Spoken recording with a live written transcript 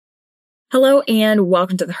Hello and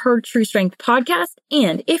welcome to the Her True Strength podcast.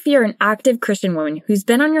 And if you're an active Christian woman who's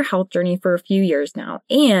been on your health journey for a few years now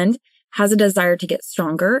and has a desire to get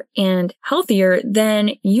stronger and healthier,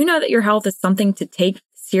 then you know that your health is something to take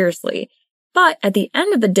seriously. But at the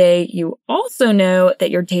end of the day, you also know that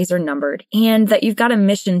your days are numbered and that you've got a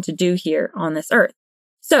mission to do here on this earth.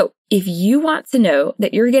 So if you want to know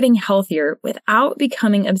that you're getting healthier without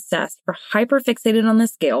becoming obsessed or hyperfixated on the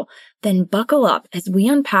scale, then buckle up as we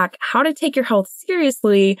unpack how to take your health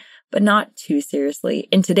seriously, but not too seriously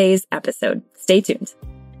in today's episode. Stay tuned.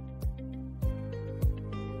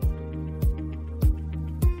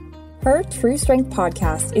 Her True Strength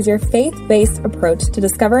podcast is your faith-based approach to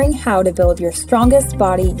discovering how to build your strongest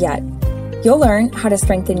body yet. You'll learn how to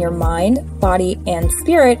strengthen your mind, body, and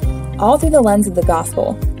spirit all through the lens of the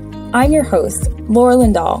gospel. I'm your host, Laura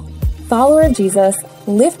Lindahl, follower of Jesus,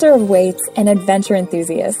 lifter of weights, and adventure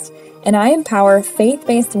enthusiast. And I empower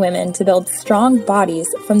faith-based women to build strong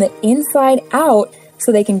bodies from the inside out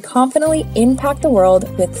so they can confidently impact the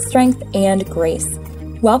world with strength and grace.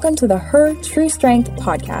 Welcome to the Her True Strength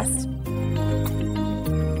podcast.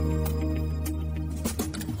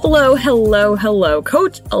 Hello.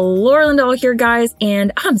 Coach Laura Lindahl here, guys,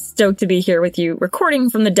 and I'm stoked to be here with you, recording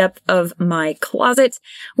from the depth of my closet.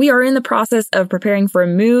 We are in the process of preparing for a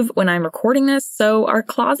move when I'm recording this, so our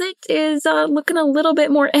closet is looking a little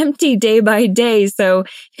bit more empty day by day, so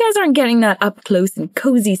you guys aren't getting that up close and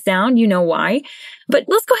cozy sound, you know why. But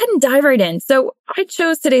let's go ahead and dive right in. So I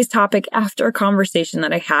chose today's topic after a conversation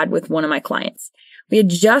that I had with one of my clients. We had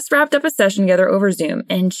just wrapped up a session together over Zoom,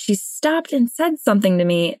 and she stopped and said something to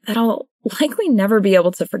me that I'll likely never be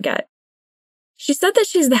able to forget. She said that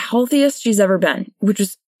she's the healthiest she's ever been, which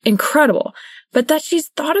was incredible, but that she's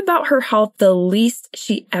thought about her health the least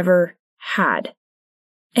she ever had.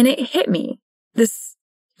 And it hit me, this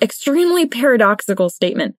extremely paradoxical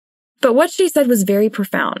statement. But what she said was very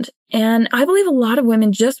profound, and I believe a lot of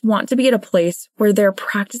women just want to be at a place where they're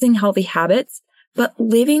practicing healthy habits, but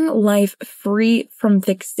living life free from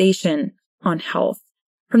fixation on health,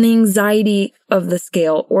 from the anxiety of the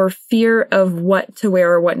scale or fear of what to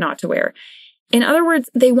wear or what not to wear. In other words,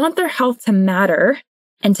 they want their health to matter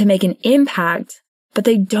and to make an impact, but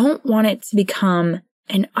they don't want it to become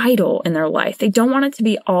an idol in their life. They don't want it to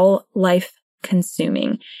be all life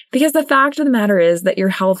consuming, because the fact of the matter is that your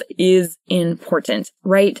health is important,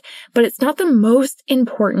 right? But it's not the most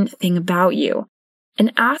important thing about you.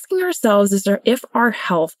 And asking ourselves if our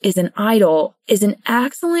health is an idol is an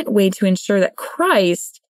excellent way to ensure that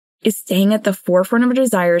Christ is staying at the forefront of our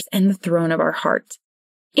desires and the throne of our heart.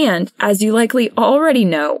 And as you likely already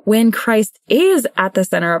know, when Christ is at the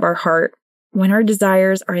center of our heart, when our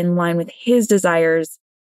desires are in line with His desires,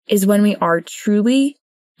 is when we are truly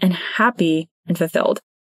and happy and fulfilled.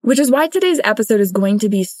 Which is why today's episode is going to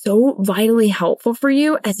be so vitally helpful for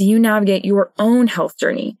you as you navigate your own health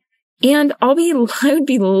journey. And I would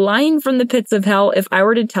be lying from the pits of hell if I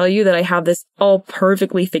were to tell you that I have this all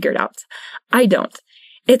perfectly figured out. I don't.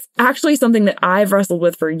 It's actually something that I've wrestled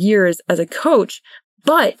with for years as a coach,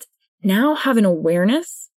 but now have an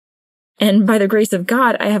awareness. And by the grace of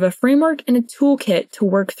God, I have a framework and a toolkit to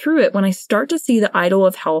work through it when I start to see the idol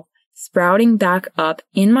of health sprouting back up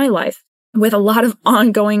in my life with a lot of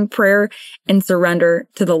ongoing prayer and surrender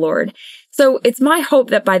to the Lord. So it's my hope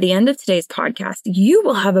that by the end of today's podcast, you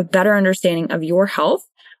will have a better understanding of your health,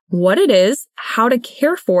 what it is, how to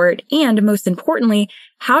care for it, and most importantly,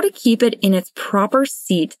 how to keep it in its proper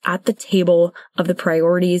seat at the table of the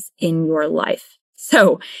priorities in your life.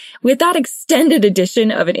 So with that extended edition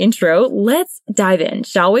of an intro, let's dive in,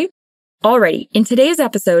 shall we? Alrighty, in today's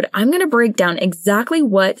episode, I'm going to break down exactly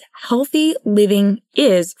what healthy living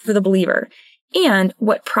is for the believer and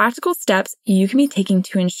what practical steps you can be taking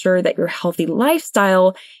to ensure that your healthy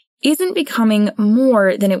lifestyle isn't becoming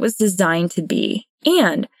more than it was designed to be,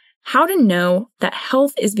 and how to know that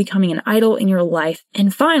health is becoming an idol in your life,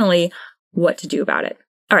 and finally, what to do about it.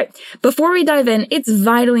 All right, before we dive in, it's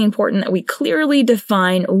vitally important that we clearly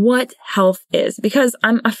define what health is, because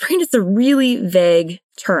I'm afraid it's a really vague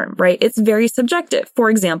term, right? It's very subjective. For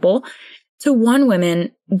example, to one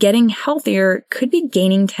woman, getting healthier could be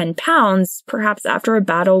gaining 10 pounds, perhaps after a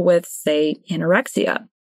battle with, say, anorexia.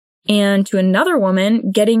 And to another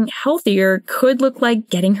woman, getting healthier could look like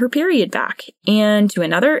getting her period back. And to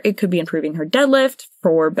another, it could be improving her deadlift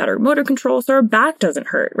for better motor control so her back doesn't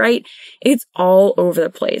hurt, right? It's all over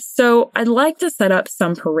the place. So I'd like to set up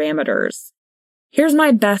some parameters. Here's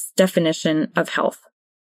my best definition of health.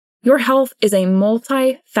 Your health is a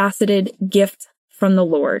multifaceted gift from the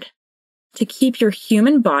Lord to keep your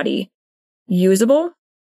human body usable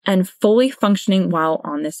and fully functioning while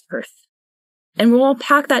on this earth. And we'll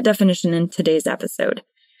unpack that definition in today's episode.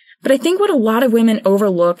 But I think what a lot of women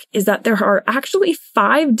overlook is that there are actually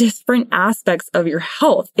 5 different aspects of your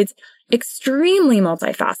health. It's extremely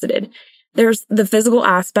multifaceted. There's the physical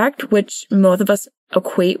aspect, which most of us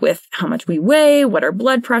equate with how much we weigh, what our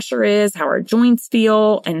blood pressure is, how our joints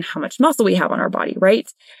feel, and how much muscle we have on our body, right?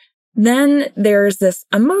 Then there's this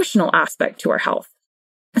emotional aspect to our health.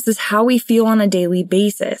 This is how we feel on a daily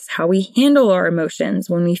basis, how we handle our emotions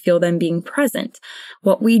when we feel them being present,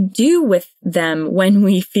 what we do with them when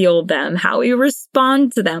we feel them, how we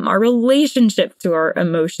respond to them, our relationship to our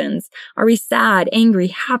emotions. Are we sad, angry,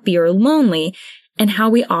 happy, or lonely? And how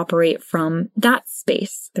we operate from that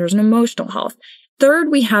space. There's an emotional health.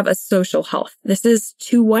 Third, we have a social health. This is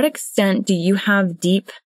to what extent do you have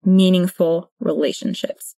deep, meaningful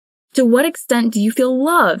relationships? To what extent do you feel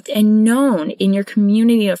loved and known in your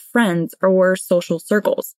community of friends or social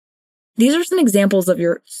circles? These are some examples of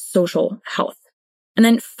your social health. And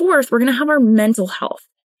then fourth, we're going to have our mental health.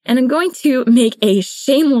 And I'm going to make a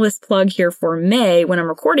shameless plug here for May when I'm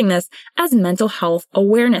recording this as Mental Health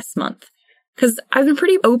Awareness Month. Because I've been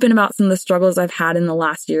pretty open about some of the struggles I've had in the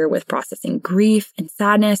last year with processing grief and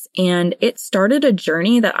sadness, and it started a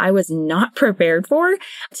journey that I was not prepared for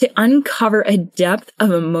to uncover a depth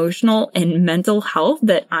of emotional and mental health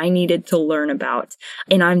that I needed to learn about.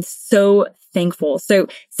 And I'm so thankful. So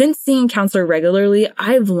since seeing a counselor regularly,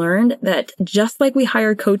 I've learned that just like we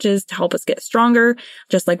hire coaches to help us get stronger,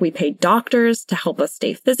 just like we pay doctors to help us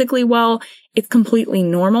stay physically well, it's completely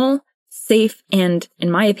normal, safe, and,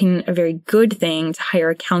 in my opinion, a very good thing to hire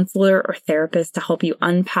a counselor or therapist to help you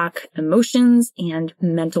unpack emotions and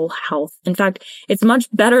mental health. In fact, it's much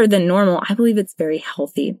better than normal. I believe it's very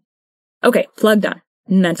healthy. Okay, plug done.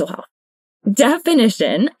 Mental health.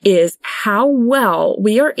 Definition is how well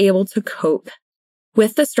we are able to cope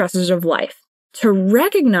with the stressors of life, to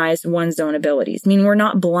recognize one's own abilities, meaning we're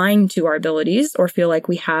not blind to our abilities or feel like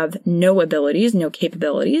we have no abilities, no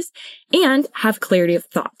capabilities, and have clarity of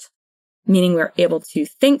thought, meaning we're able to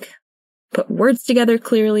think, put words together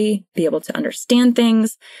clearly, be able to understand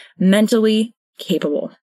things, mentally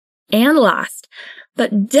capable. And last,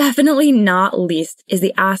 but definitely not least, is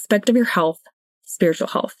the aspect of your health, spiritual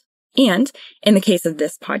health. And in the case of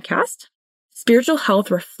this podcast, spiritual health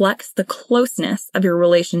reflects the closeness of your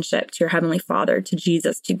relationship to your Heavenly Father, to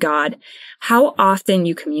Jesus, to God, how often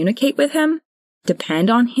you communicate with Him, depend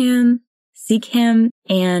on Him, seek Him,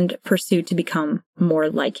 and pursue to become more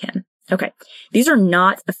like Him. Okay, these are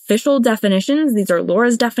not official definitions. These are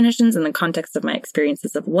Laura's definitions in the context of my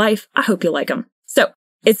experiences of life. I hope you like them. So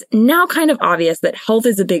it's now kind of obvious that health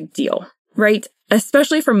is a big deal, right?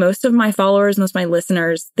 Especially for most of my followers, most of my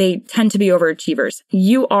listeners, they tend to be overachievers.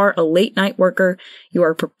 You are a late night worker. You are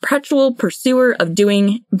a perpetual pursuer of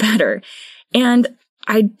doing better. And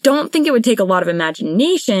I don't think it would take a lot of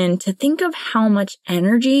imagination to think of how much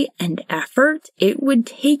energy and effort it would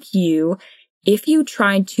take you if you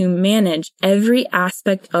tried to manage every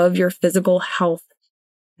aspect of your physical health,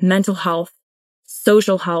 mental health,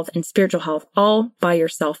 social health, and spiritual health all by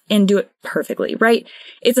yourself and do it perfectly, right?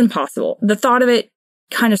 It's impossible. The thought of it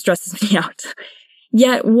kind of stresses me out.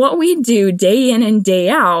 Yet what we do day in and day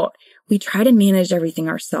out, we try to manage everything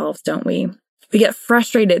ourselves, don't we? We get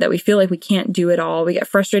frustrated that we feel like we can't do it all. We get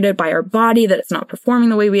frustrated by our body that it's not performing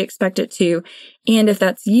the way we expect it to. And if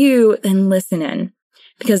that's you, then listen in.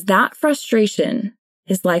 Because that frustration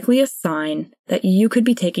is likely a sign that you could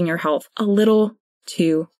be taking your health a little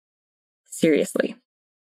too seriously.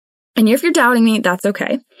 And if you're doubting me, that's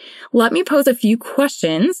okay. Let me pose a few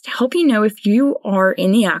questions to help you know if you are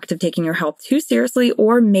in the act of taking your health too seriously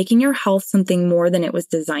or making your health something more than it was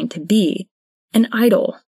designed to be, an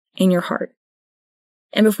idol in your heart.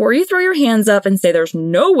 And before you throw your hands up and say there's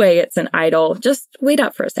no way it's an idol, just wait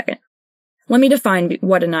up for a second. Let me define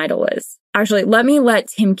what an idol is. Actually, let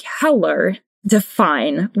Tim Keller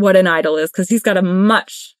define what an idol is, because he's got a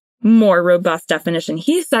much more robust definition.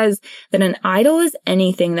 He says that an idol is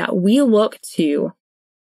anything that we look to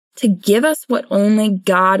give us what only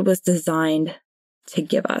God was designed to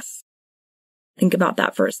give us. Think about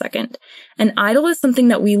that for a second. An idol is something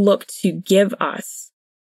that we look to give us,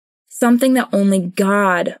 something that only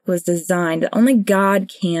God was designed, that only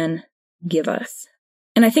God can give us.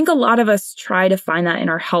 And I think a lot of us try to find that in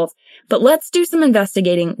our health, but let's do some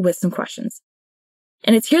investigating with some questions.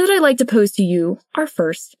 And it's here that I'd like to pose to you our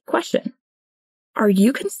first question. Are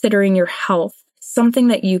you considering your health something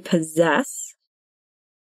that you possess?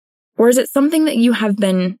 Or is it something that you have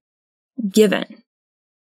been given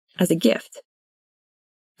as a gift?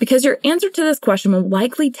 Because your answer to this question will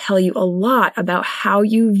likely tell you a lot about how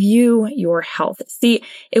you view your health. See,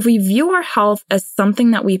 if we view our health as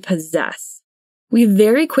something that we possess, we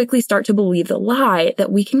very quickly start to believe the lie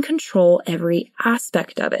that we can control every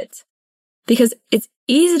aspect of it. Because it's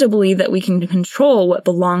easy to believe that we can control what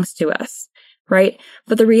belongs to us, right?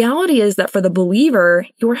 But the reality is that for the believer,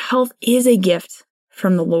 your health is a gift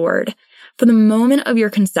from the Lord. From the moment of your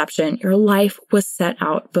conception, your life was set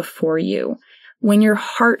out before you. When your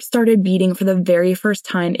heart started beating for the very first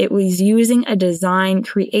time, it was using a design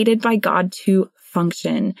created by God to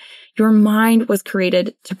function. Your mind was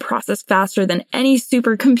created to process faster than any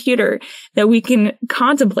supercomputer that we can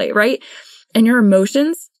contemplate, right? And your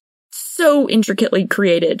emotions, so intricately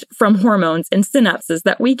created from hormones and synapses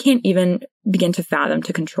that we can't even begin to fathom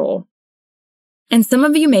to control. And some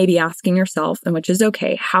of you may be asking yourself, and which is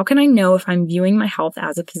okay, how can I know if I'm viewing my health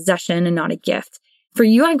as a possession and not a gift? For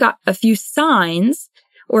you, I've got a few signs,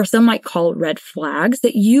 or some might call red flags,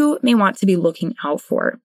 that you may want to be looking out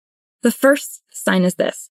for. The first sign is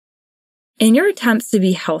this. In your attempts to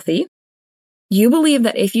be healthy, you believe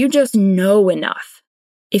that if you just know enough,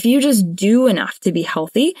 if you just do enough to be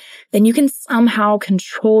healthy, then you can somehow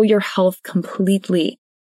control your health completely.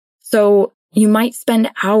 So you might spend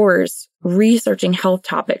hours researching health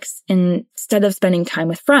topics instead of spending time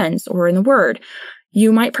with friends or in the Word.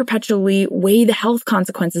 You might perpetually weigh the health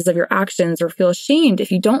consequences of your actions or feel ashamed if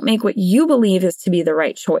you don't make what you believe is to be the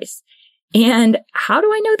right choice. And how do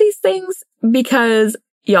I know these things? Because,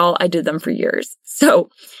 y'all, I did them for years. So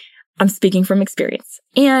I'm speaking from experience.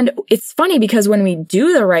 And it's funny because when we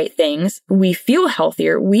do the right things, we feel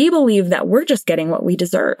healthier. We believe that we're just getting what we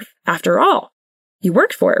deserve. After all, you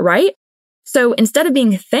worked for it, right? So instead of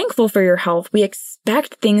being thankful for your health, we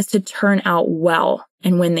expect things to turn out well.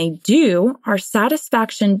 And when they do, our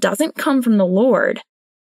satisfaction doesn't come from the Lord,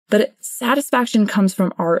 but satisfaction comes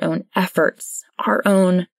from our own efforts, our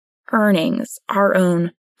own earnings, our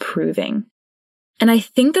own proving. And I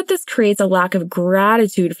think that this creates a lack of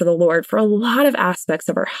gratitude for the Lord for a lot of aspects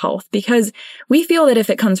of our health, because we feel that if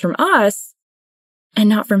it comes from us and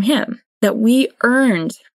not from Him, that we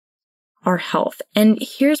earned our health. And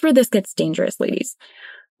here's where this gets dangerous, ladies.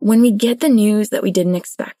 When we get the news that we didn't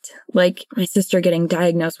expect, like my sister getting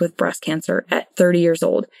diagnosed with breast cancer at 30 years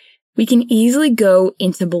old, we can easily go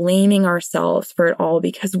into blaming ourselves for it all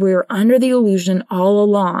because we're under the illusion all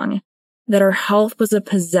along that our health was a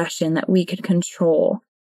possession that we could control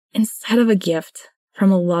instead of a gift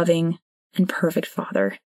from a loving and perfect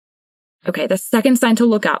Father. Okay, the second sign to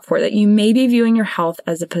look out for that you may be viewing your health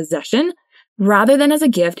as a possession rather than as a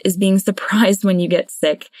gift is being surprised when you get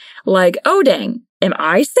sick. Like, oh dang, am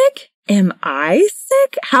I sick? Am I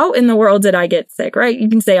sick? How in the world did I get sick, right? You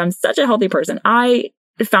can say I'm such a healthy person. I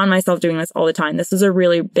found myself doing this all the time. This is a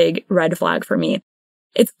really big red flag for me.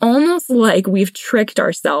 It's almost like we've tricked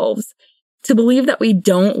ourselves to believe that we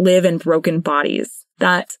don't live in broken bodies,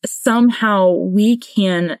 that somehow we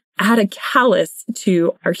can add a callus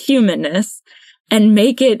to our humanness and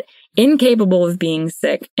make it incapable of being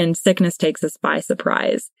sick, and sickness takes us by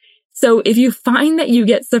surprise. So if you find that you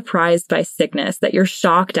get surprised by sickness, that you're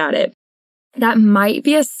shocked at it, that might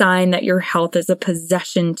be a sign that your health is a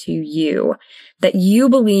possession to you, that you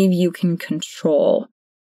believe you can control.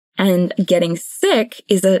 And getting sick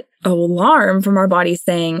is an alarm from our body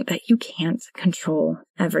saying that you can't control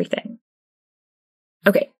everything.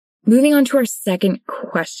 Okay, moving on to our second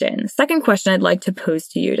question. The second question I'd like to pose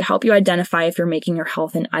to you to help you identify if you're making your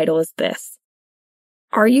health an idol is this.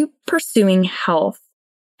 Are you pursuing health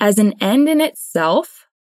as an end in itself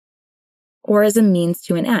or as a means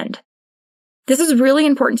to an end? This is really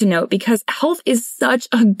important to note because health is such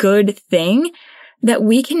a good thing that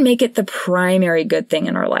we can make it the primary good thing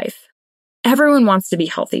in our life. Everyone wants to be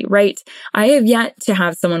healthy, right? I have yet to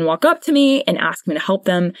have someone walk up to me and ask me to help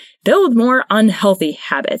them build more unhealthy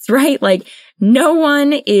habits, right? Like no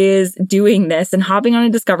one is doing this and hopping on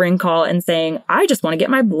a discovering call and saying, I just want to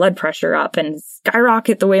get my blood pressure up and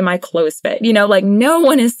skyrocket the way my clothes fit. Like no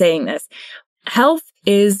one is saying this. Health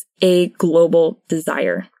is a global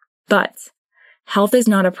desire, but health is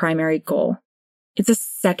not a primary goal. It's a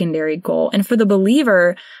secondary goal. And for the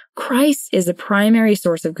believer, Christ is a primary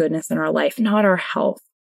source of goodness in our life, not our health.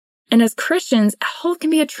 And as Christians, health can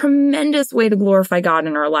be a tremendous way to glorify God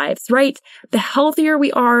in our lives, right? The healthier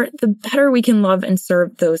we are, the better we can love and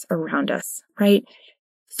serve those around us, right?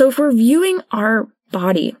 So if we're viewing our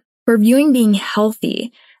body, we're viewing being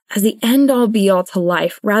healthy as the end-all be-all to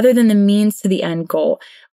life rather than the means to the end goal,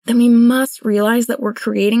 then we must realize that we're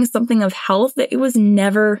creating something of health that it was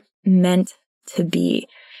never meant to be.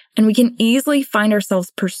 And we can easily find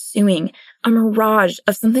ourselves pursuing a mirage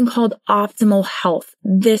of something called optimal health,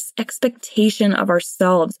 this expectation of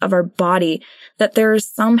ourselves, of our body, that there is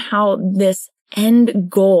somehow this end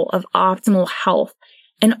goal of optimal health.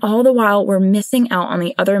 And all the while, we're missing out on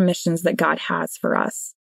the other missions that God has for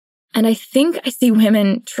us. And I think I see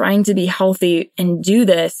women trying to be healthy and do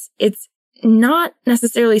this. It's not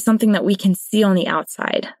necessarily something that we can see on the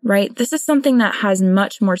outside, right? This is something that has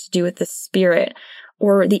much more to do with the spirit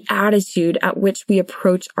or the attitude at which we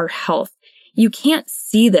approach our health. You can't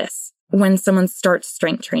see this when someone starts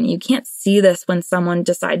strength training. You can't see this when someone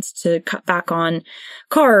decides to cut back on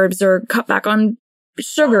carbs or cut back on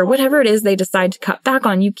sugar, whatever it is they decide to cut back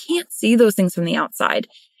on. You can't see those things from the outside.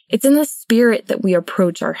 It's in the spirit that we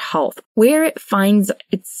approach our health, where it finds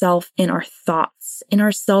itself in our thoughts, in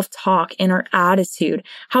our self-talk, in our attitude,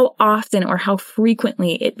 how often or how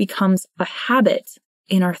frequently it becomes a habit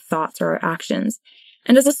in our thoughts or our actions.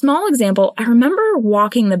 And as a small example, I remember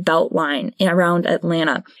walking the Beltline around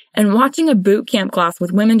Atlanta and watching a boot camp class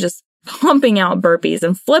with women just pumping out burpees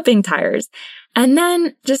and flipping tires. And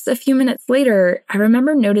then just a few minutes later, I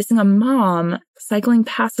remember noticing a mom cycling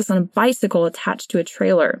past us on a bicycle attached to a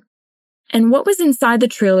trailer. And what was inside the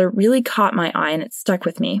trailer really caught my eye and it stuck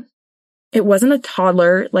with me. It wasn't a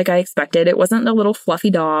toddler like I expected. It wasn't a little fluffy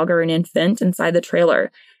dog or an infant inside the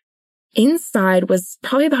trailer. Inside was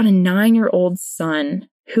probably about a 9-year-old son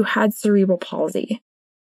who had cerebral palsy.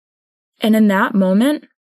 And in that moment,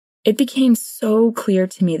 it became so clear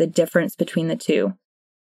to me the difference between the two.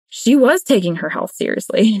 She was taking her health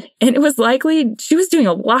seriously, and it was likely she was doing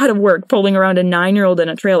a lot of work pulling around a 9-year-old in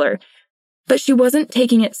a trailer, but she wasn't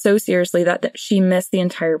taking it so seriously that she missed the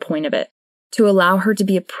entire point of it, to allow her to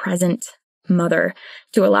be a present mother,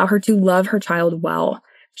 to allow her to love her child well.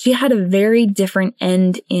 She had a very different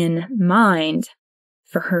end in mind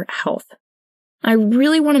for her health. I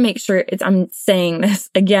really want to make sure I'm saying this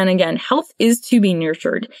again. Health is to be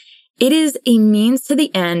nurtured. It is a means to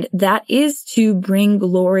the end that is to bring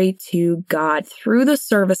glory to God through the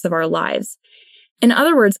service of our lives. In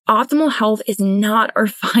other words, optimal health is not our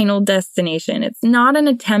final destination. It's not an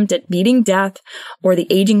attempt at beating death or the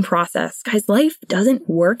aging process. Guys, life doesn't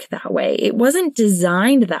work that way. It wasn't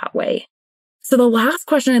designed that way. So the last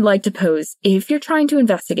question I'd like to pose, if you're trying to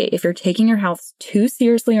investigate if you're taking your health too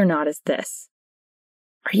seriously or not, is this.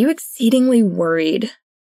 Are you exceedingly worried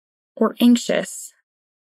or anxious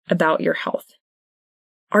about your health?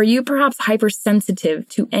 Are you perhaps hypersensitive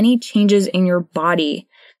to any changes in your body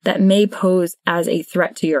that may pose as a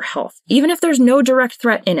threat to your health, even if there's no direct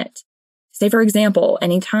threat in it? Say, for example,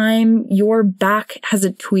 anytime your back has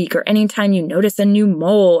a tweak or anytime you notice a new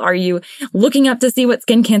mole, are you looking up to see what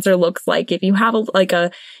skin cancer looks like? If you have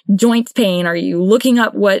a joint pain, are you looking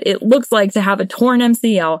up what it looks like to have a torn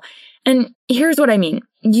MCL? And here's what I mean.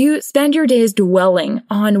 You spend your days dwelling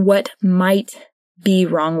on what might be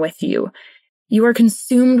wrong with you. You are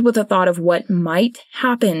consumed with the thought of what might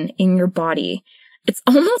happen in your body. It's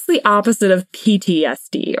almost the opposite of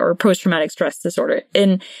PTSD or post-traumatic stress disorder.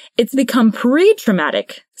 And it's become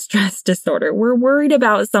pre-traumatic stress disorder. We're worried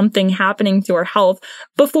about something happening to our health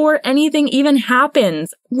before anything even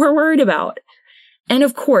happens. We're worried about. And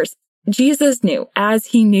of course, Jesus knew, as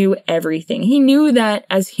he knew everything. He knew that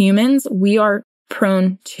as humans, we are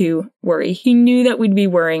prone to worry. He knew that we'd be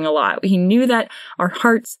worrying a lot. He knew that our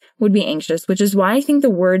hearts would be anxious, which is why I think the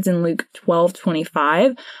words in Luke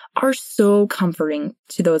 12:25 are so comforting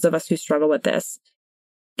to those of us who struggle with this.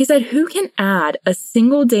 He said, "Who can add a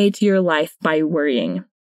single day to your life by worrying?"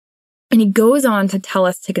 And he goes on to tell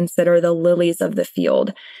us to consider the lilies of the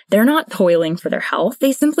field. They're not toiling for their health.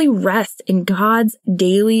 They simply rest in God's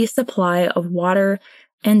daily supply of water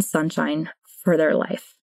and sunshine for their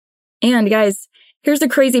life. And guys, here's the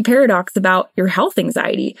crazy paradox about your health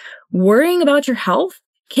anxiety. Worrying about your health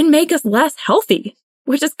can make us less healthy,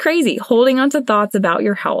 which is crazy. Holding on to thoughts about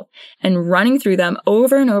your health and running through them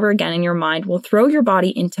over and over again in your mind will throw your body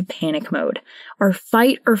into panic mode. Our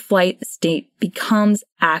fight or flight state becomes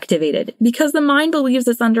activated because the mind believes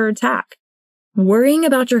it's under attack. Worrying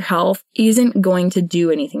about your health isn't going to do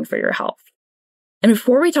anything for your health. And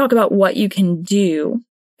before we talk about what you can do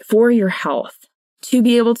for your health to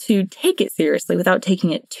be able to take it seriously without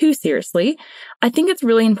taking it too seriously, I think it's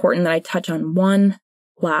really important that I touch on one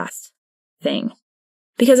last thing.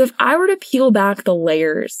 Because if I were to peel back the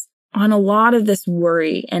layers on a lot of this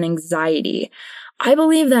worry and anxiety, I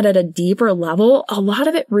believe that at a deeper level, a lot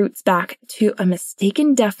of it roots back to a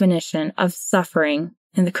mistaken definition of suffering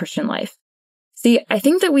in the Christian life. See, I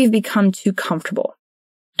think that we've become too comfortable.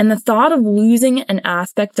 And the thought of losing an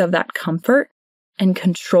aspect of that comfort and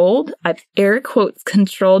controlled, I've air quotes,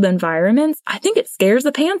 controlled environments, I think it scares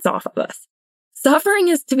the pants off of us. Suffering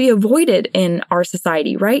is to be avoided in our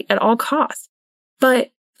society, right? At all costs.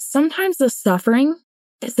 But sometimes the suffering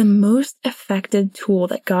is the most effective tool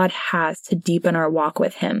that God has to deepen our walk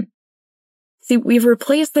with Him. See, we've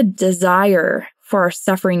replaced the desire for our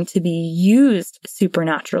suffering to be used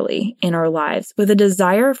supernaturally in our lives with a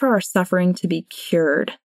desire for our suffering to be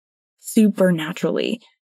cured supernaturally.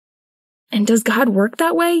 And does God work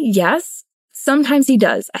that way? Yes. Sometimes he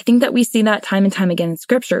does. I think that we see that time and time again in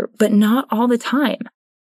scripture, but not all the time.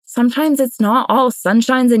 Sometimes it's not all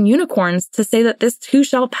sunshines and unicorns to say that this too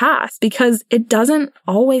shall pass, because it doesn't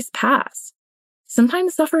always pass.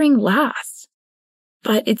 Sometimes suffering lasts,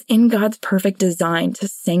 but it's in God's perfect design to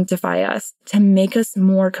sanctify us, to make us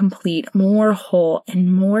more complete, more whole,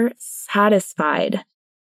 and more satisfied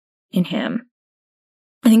in him.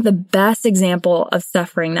 I think the best example of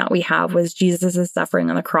suffering that we have was Jesus'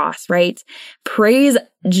 suffering on the cross, right? Praise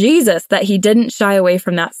Jesus that he didn't shy away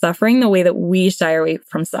from that suffering the way that we shy away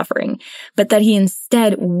from suffering, but that he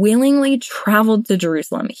instead willingly traveled to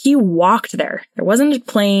Jerusalem. He walked there. There wasn't a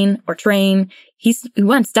plane or train. He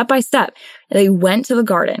went step by step. They went to the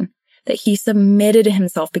garden, that he submitted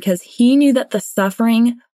himself because he knew that the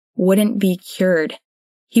suffering wouldn't be cured.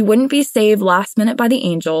 He wouldn't be saved last minute by the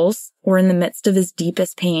angels or in the midst of his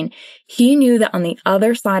deepest pain. He knew that on the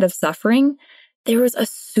other side of suffering, there was a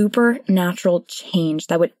supernatural change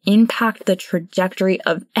that would impact the trajectory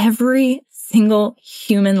of every single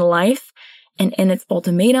human life. And in its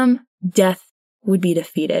ultimatum, death would be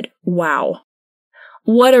defeated. Wow.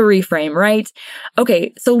 What a reframe, right?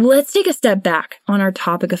 Okay, so let's take a step back on our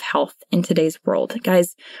topic of health in today's world.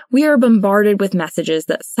 Guys, we are bombarded with messages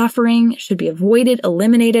that suffering should be avoided,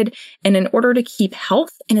 eliminated, and in order to keep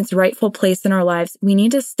health in its rightful place in our lives, we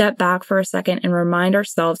need to step back for a second and remind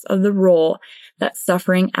ourselves of the role that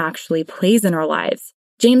suffering actually plays in our lives.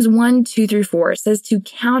 James 1:2-4 says to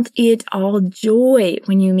count it all joy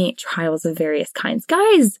when you meet trials of various kinds.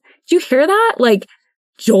 Guys, did you hear that? Like,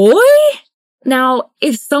 joy? Now,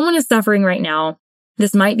 if someone is suffering right now,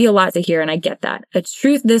 this might be a lot to hear, and I get that. A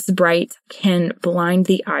truth this bright can blind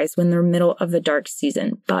the eyes when they're middle of the dark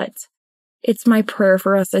season, but it's my prayer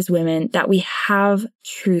for us as women that we have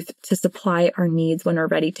truth to supply our needs when we're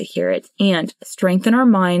ready to hear it and strengthen our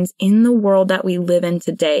minds in the world that we live in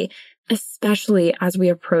today, especially as we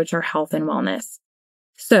approach our health and wellness.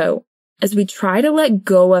 So, as we try to let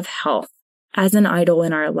go of health as an idol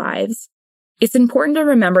in our lives, it's important to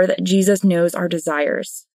remember that Jesus knows our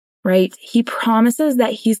desires, right? He promises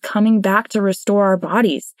that he's coming back to restore our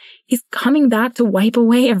bodies. He's coming back to wipe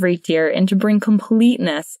away every tear and to bring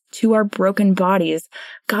completeness to our broken bodies.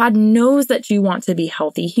 God knows that you want to be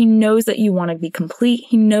healthy. He knows that you want to be complete.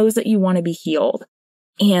 He knows that you want to be healed.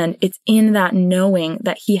 And it's in that knowing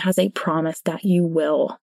that he has a promise that you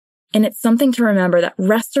will. And it's something to remember that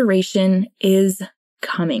restoration is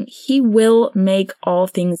coming. He will make all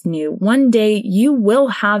things new. One day you will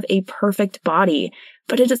have a perfect body,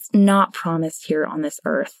 but it is not promised here on this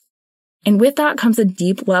earth. And with that comes a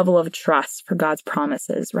deep level of trust for God's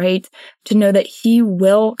promises, right? To know that he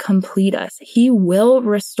will complete us. He will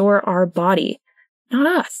restore our body, not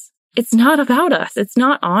us. It's not about us. It's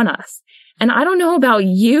not on us. And I don't know about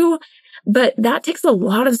you, but that takes a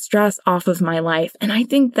lot of stress off of my life. And I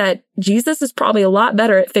think that Jesus is probably a lot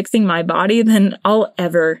better at fixing my body than I'll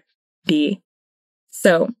ever be.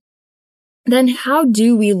 So then how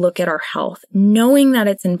do we look at our health, knowing that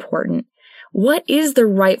it's important? What is the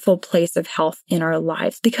rightful place of health in our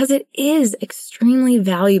lives? Because it is extremely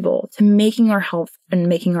valuable to making our health and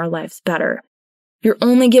making our lives better. You're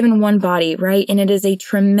only given one body, right? And it is a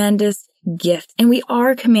tremendous gift. And we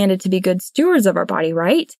are commanded to be good stewards of our body,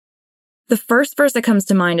 right? The first verse that comes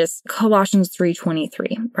to mind is Colossians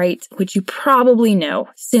 3:23, right? Which you probably know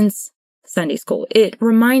since Sunday school. It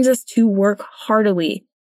reminds us to work heartily.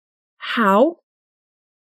 How?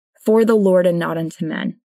 For the Lord and not unto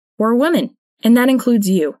men or women. And that includes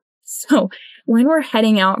you. So when we're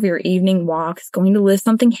heading out for your evening walks, going to lift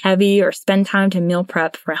something heavy or spend time to meal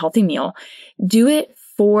prep for a healthy meal, do it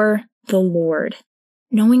for the Lord.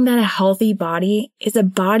 Knowing that a healthy body is a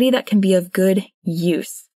body that can be of good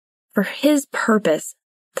use for his purpose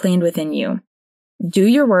planned within you. Do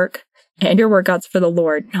your work and your workouts for the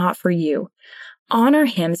Lord, not for you. Honor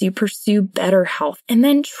him as you pursue better health and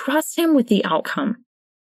then trust him with the outcome.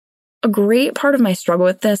 A great part of my struggle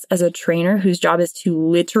with this as a trainer whose job is to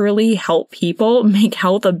literally help people make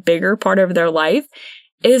health a bigger part of their life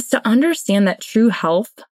is to understand that true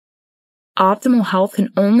health, optimal health, can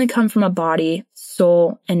only come from a body,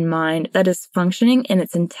 soul, and mind that is functioning in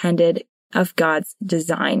its intended of God's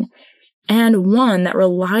design, and one that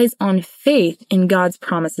relies on faith in God's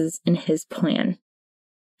promises and his plan.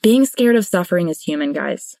 Being scared of suffering is human,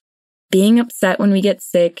 guys. Being upset when we get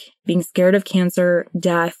sick, being scared of cancer,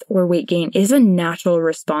 death, or weight gain is a natural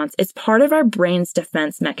response. It's part of our brain's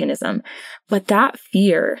defense mechanism. But that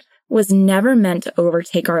fear was never meant to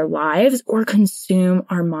overtake our lives or consume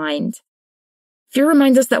our mind. Fear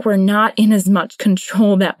reminds us that we're not in as much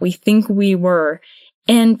control that we think we were.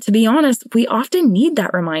 And to be honest, we often need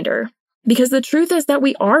that reminder because the truth is that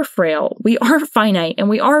we are frail, we are finite, and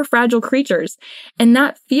we are fragile creatures. And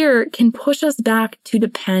that fear can push us back to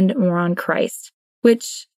depend more on Christ,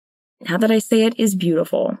 which, now that I say it, is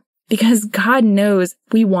beautiful because God knows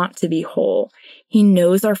we want to be whole. He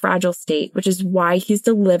knows our fragile state, which is why He's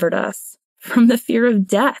delivered us from the fear of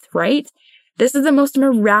death, right? This is the most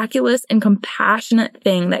miraculous and compassionate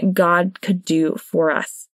thing that God could do for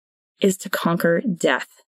us, is to conquer death.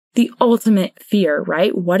 The ultimate fear,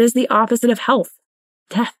 right? What is the opposite of health?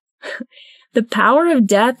 Death. The power of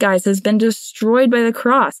death, guys, has been destroyed by the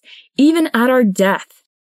cross. Even at our death,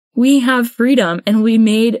 we have freedom and we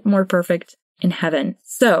made more perfect in heaven.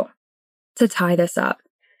 So, to tie this up,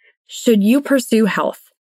 should you pursue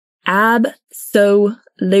health?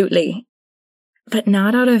 Absolutely. But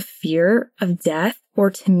not out of fear of death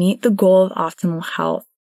or to meet the goal of optimal health.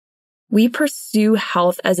 We pursue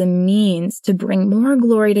health as a means to bring more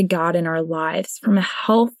glory to God in our lives from a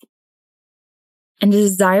health and a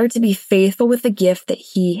desire to be faithful with the gift that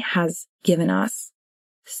He has given us.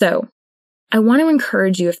 So, I want to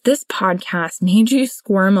encourage you, if this podcast made you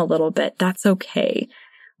squirm a little bit, that's okay.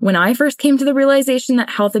 When I first came to the realization that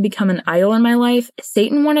health had become an idol in my life,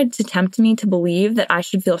 Satan wanted to tempt me to believe that I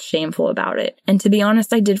should feel shameful about it. And to be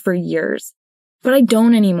honest, I did for years. But I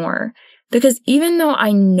don't anymore. Because even though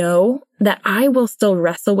I know that I will still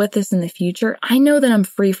wrestle with this in the future, I know that I'm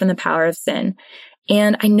free from the power of sin.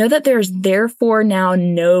 And I know that there's therefore now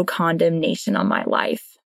no condemnation on my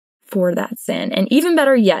life for that sin. And even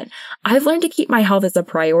better yet, I've learned to keep my health as a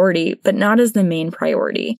priority, but not as the main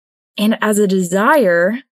priority. And as a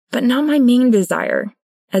desire, but not my main desire.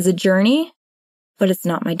 As a journey, but it's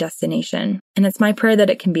not my destination. And it's my prayer that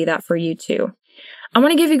it can be that for you too. I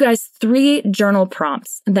want to give you guys 3 journal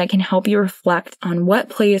prompts that can help you reflect on what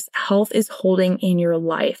place health is holding in your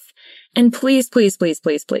life. And please, please, please,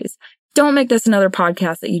 please, please, don't make this another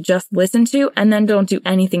podcast that you just listen to and then don't do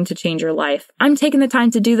anything to change your life. I'm taking the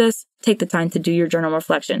time to do this. Take the time to do your journal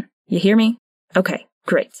reflection. You hear me? Okay,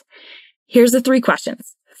 great. Here's the 3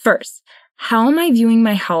 questions. First, how am I viewing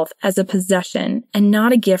my health as a possession and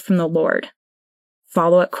not a gift from the Lord?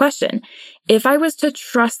 Follow-up question. If I was to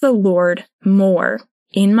trust the Lord more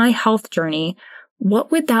in my health journey,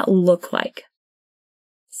 what would that look like?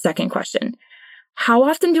 Second question. How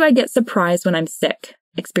often do I get surprised when I'm sick,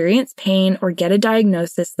 experience pain, or get a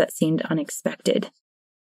diagnosis that seemed unexpected?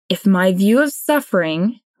 If my view of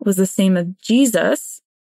suffering was the same of Jesus,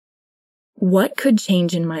 what could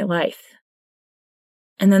change in my life?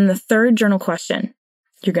 And then the third journal question.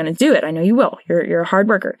 You're going to do it. I know you will. You're a hard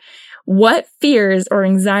worker. What fears or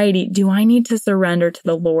anxiety do I need to surrender to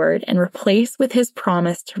the Lord and replace with His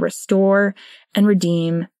promise to restore and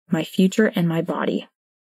redeem my future and my body?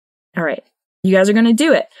 All right. You guys are going to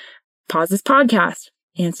do it. Pause this podcast.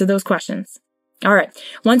 Answer those questions. All right.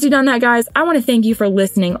 Once you've done that, guys, I want to thank you for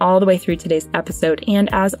listening all the way through today's episode.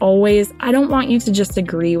 And as always, I don't want you to just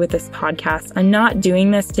agree with this podcast. I'm not doing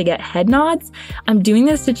this to get head nods. I'm doing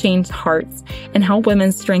this to change hearts and help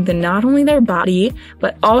women strengthen not only their body,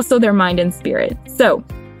 but also their mind and spirit. So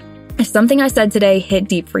if something I said today hit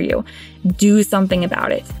deep for you, do something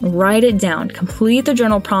about it. Write it down, complete the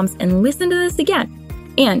journal prompts, and listen to this again.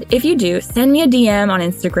 And if you do, send me a DM on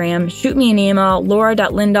Instagram, shoot me an email,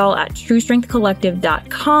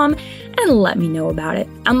 laura.lindahl@truestrengthcollective.com, and let me know about it.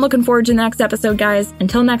 I'm looking forward to the next episode, guys.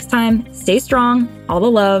 Until next time, stay strong. All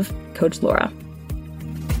the love, Coach Laura.